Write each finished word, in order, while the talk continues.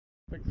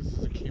think this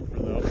is a keeper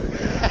though.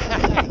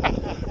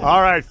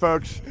 All right,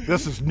 folks.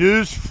 This is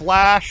News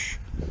Flash.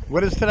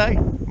 What is today?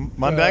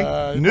 Monday?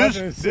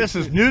 This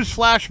is News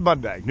Flash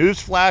Monday.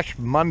 News Flash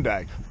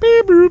Monday.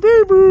 Beep boo,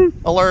 beep boo.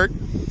 Alert.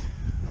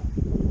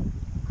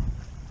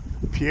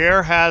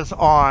 Pierre has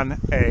on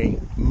a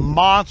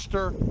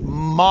monster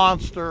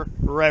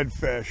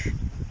redfish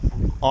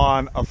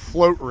on a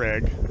float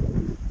rig.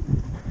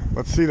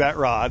 Let's see that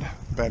rod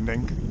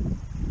bending.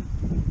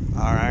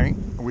 All right.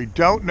 We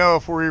don't know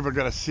if we're even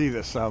going to see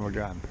this son of a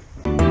gun.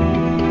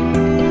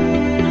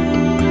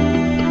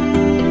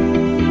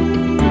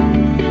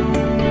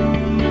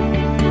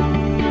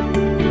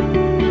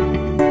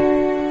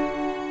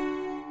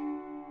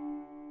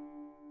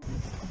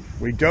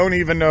 We don't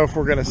even know if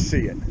we're going to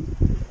see it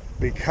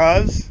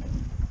because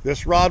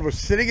this rod was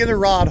sitting in the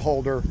rod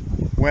holder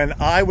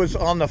when I was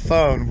on the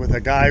phone with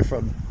a guy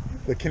from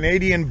the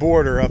Canadian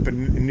border up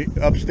in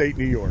upstate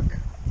New York.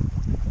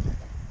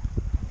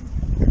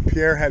 And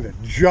Pierre had to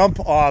jump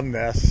on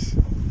this.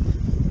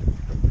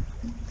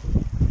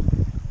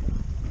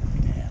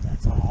 Man,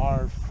 that's a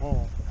hard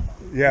pull.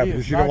 Yeah,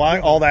 because you know why?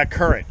 All that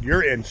current.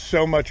 You're in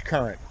so much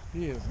current.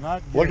 He is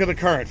not good. Look at the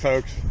current,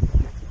 folks.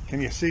 Can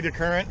you see the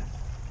current?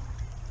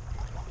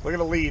 Look at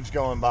the leads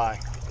going by.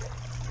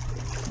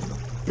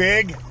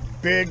 Big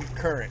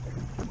current.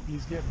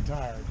 He's getting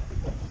tired.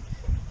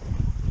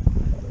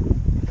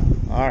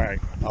 All right,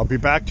 I'll be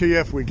back to you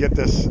if we get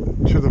this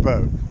to the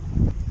boat.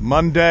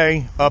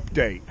 Monday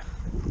update.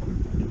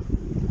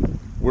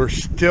 We're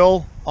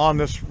still on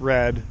this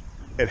red.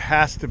 It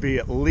has to be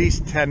at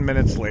least 10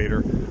 minutes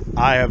later.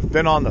 I have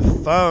been on the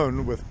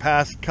phone with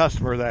past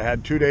customer that I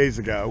had 2 days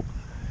ago.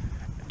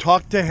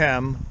 Talked to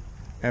him,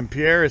 and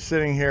Pierre is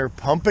sitting here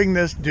pumping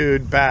this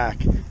dude back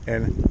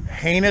in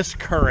heinous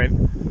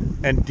current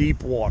and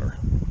deep water.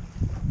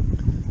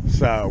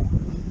 So,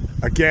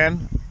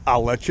 again,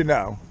 I'll let you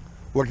know.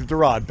 Look at the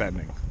rod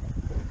bending.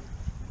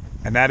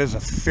 And that is a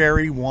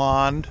fairy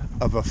wand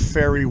of a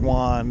fairy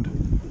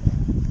wand.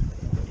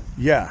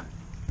 Yeah,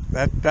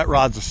 that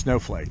rod's a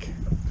snowflake.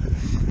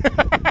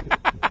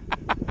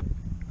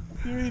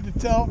 You need to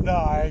tell him. No,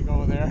 I ain't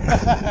going there.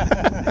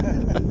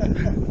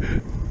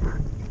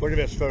 Look at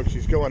this, folks.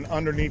 He's going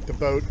underneath the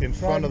boat in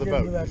front of the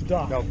boat.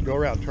 No, go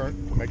around. Turn.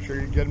 Make sure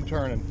you get him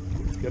turning.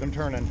 Get him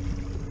turning.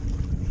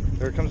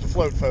 There comes the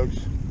float, folks.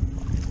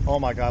 Oh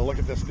my God! Look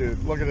at this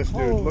dude. Look at this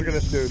dude. Look at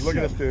this dude. Look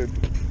at this dude.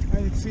 I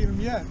ain't seen him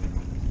yet.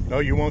 No,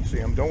 you won't see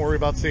him. Don't worry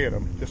about seeing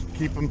him. Just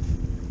keep him.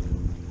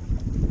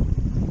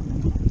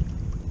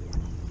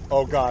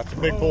 Oh God, it's a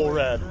big bull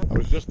red. I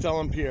was just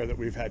telling Pierre that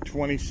we've had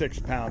 26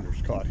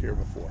 pounders caught here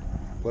before.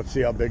 Let's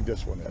see how big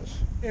this one is.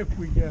 If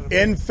we get him.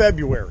 In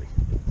February.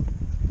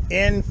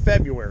 In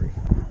February.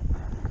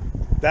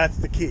 That's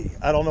the key.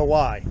 I don't know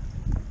why.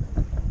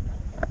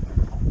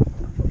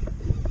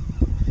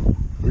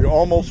 We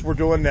almost were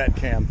doing net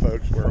cam,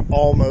 folks. We're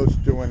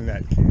almost doing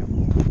net cam.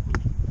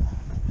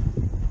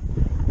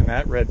 And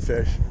that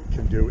redfish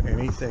can do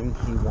anything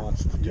he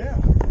wants to do. Yeah.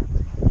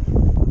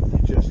 You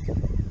just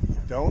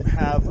don't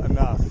have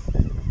enough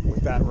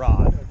with that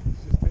rod.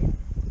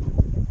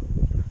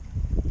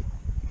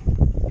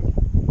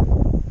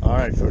 All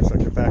right, folks, I'll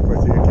get back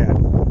with you again.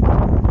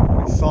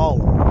 We saw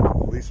him.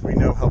 At least we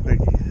know how big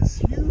he is.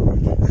 Huge.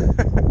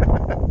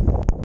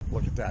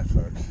 Look at that,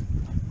 folks.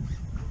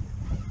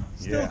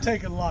 Still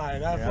taking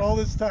line after all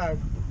this time.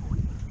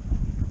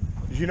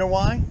 You know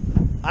why?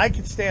 I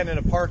could stand in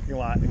a parking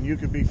lot and you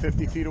could be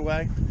 50 feet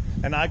away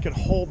and I could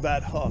hold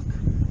that hook.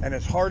 And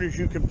as hard as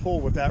you can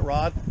pull with that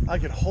rod, I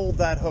could hold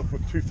that hook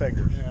with 2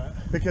 fingers. Yeah.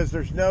 Because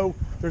there's no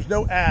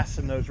ass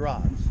in those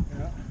rods.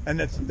 Yeah. And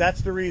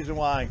that's the reason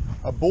why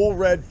a bull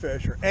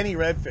redfish or any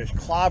redfish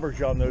clobbers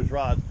you on those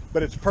rods,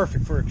 but it's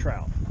perfect for a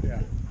trout.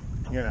 Yeah.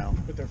 You know.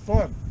 But they're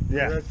fun.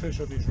 Yeah. The redfish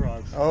on these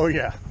rods. Oh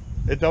yeah.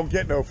 It don't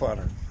get no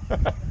funner.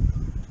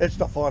 It's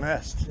the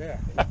funnest. Yeah.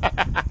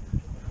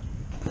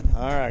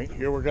 All right,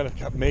 here we're gonna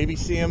maybe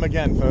see him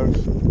again, folks.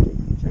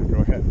 Go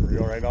ahead,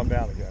 reel right on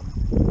down again.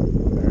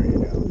 There you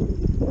go.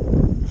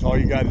 That's all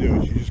you gotta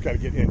do is you just gotta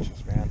get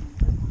inches, man.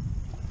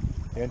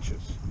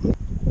 Inches.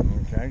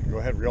 Okay, go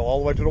ahead, reel all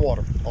the way to the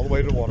water. All the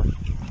way to the water.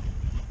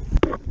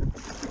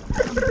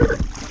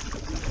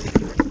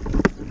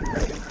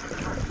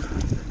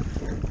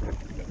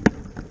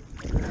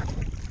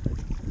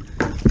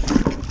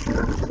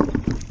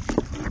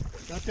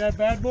 Got that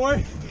bad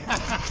boy?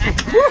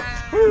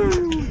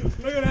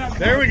 Look at that.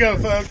 There we go,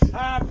 folks.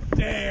 Hot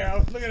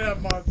damn. Look at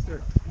that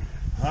monster.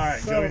 All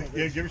right,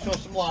 give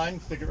yourself some line.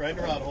 Stick it right in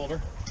the rod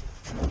holder.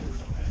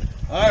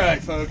 All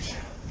right, folks.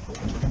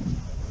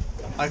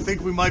 I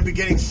think we might be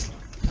getting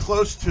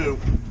close to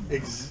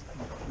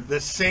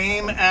the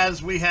same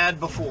as we had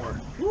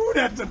before. Ooh,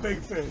 that's a big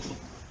fish.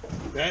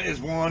 That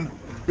is one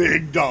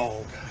big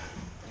dog.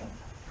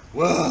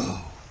 Whoa.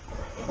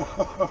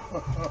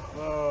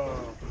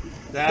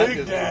 That Big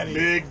is Daddy. a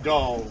big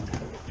dog.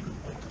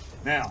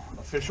 Now,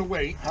 official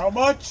weight. How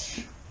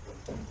much?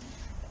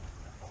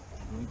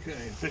 Okay,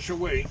 official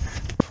weight.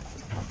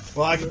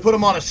 Well, I could put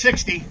him on a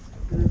 60. You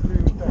agree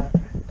with that?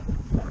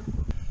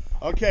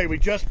 Okay, we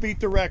just beat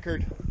the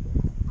record.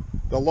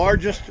 The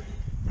largest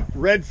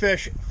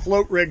redfish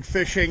float rig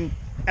fishing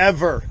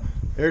ever.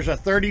 There's a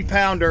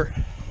 30-pounder.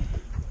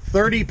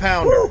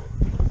 30-pounder. Woo!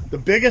 The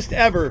biggest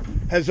ever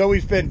has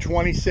always been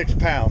 26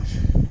 pounds.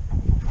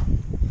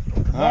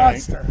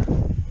 Monster. All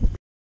right.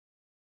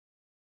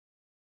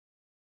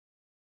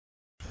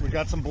 We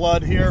got some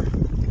blood here.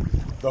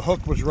 The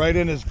hook was right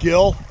in his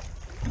gill.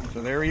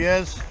 So there he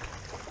is.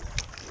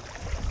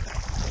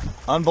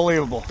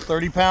 Unbelievable.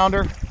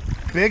 30-pounder.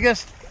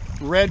 Biggest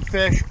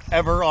redfish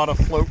ever on a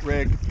float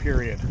rig,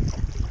 period.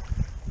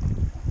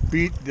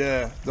 Beat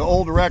the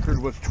old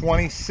record was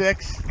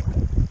 26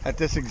 at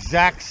this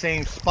exact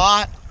same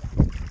spot.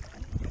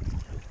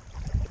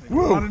 If you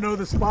want to know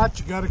the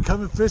spot, you got to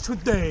come and fish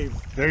with Dave.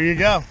 There you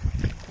go.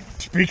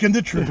 Speaking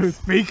the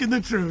truth. Speaking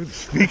the truth.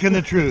 Speaking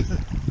the truth.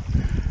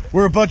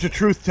 We're a bunch of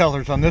truth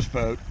tellers on this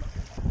boat.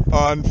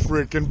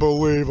 Unfreaking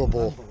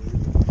believable.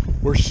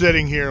 We're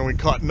sitting here and we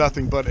caught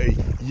nothing but a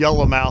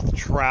yellowmouth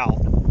trout.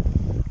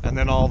 And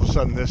then all of a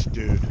sudden this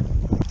dude.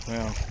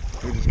 Well,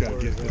 we just got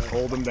to just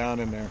hold him down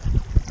in there.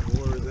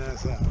 Wore his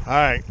ass out. All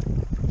right.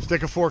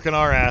 Stick a fork in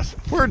our ass.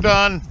 We're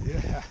done.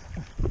 Yeah.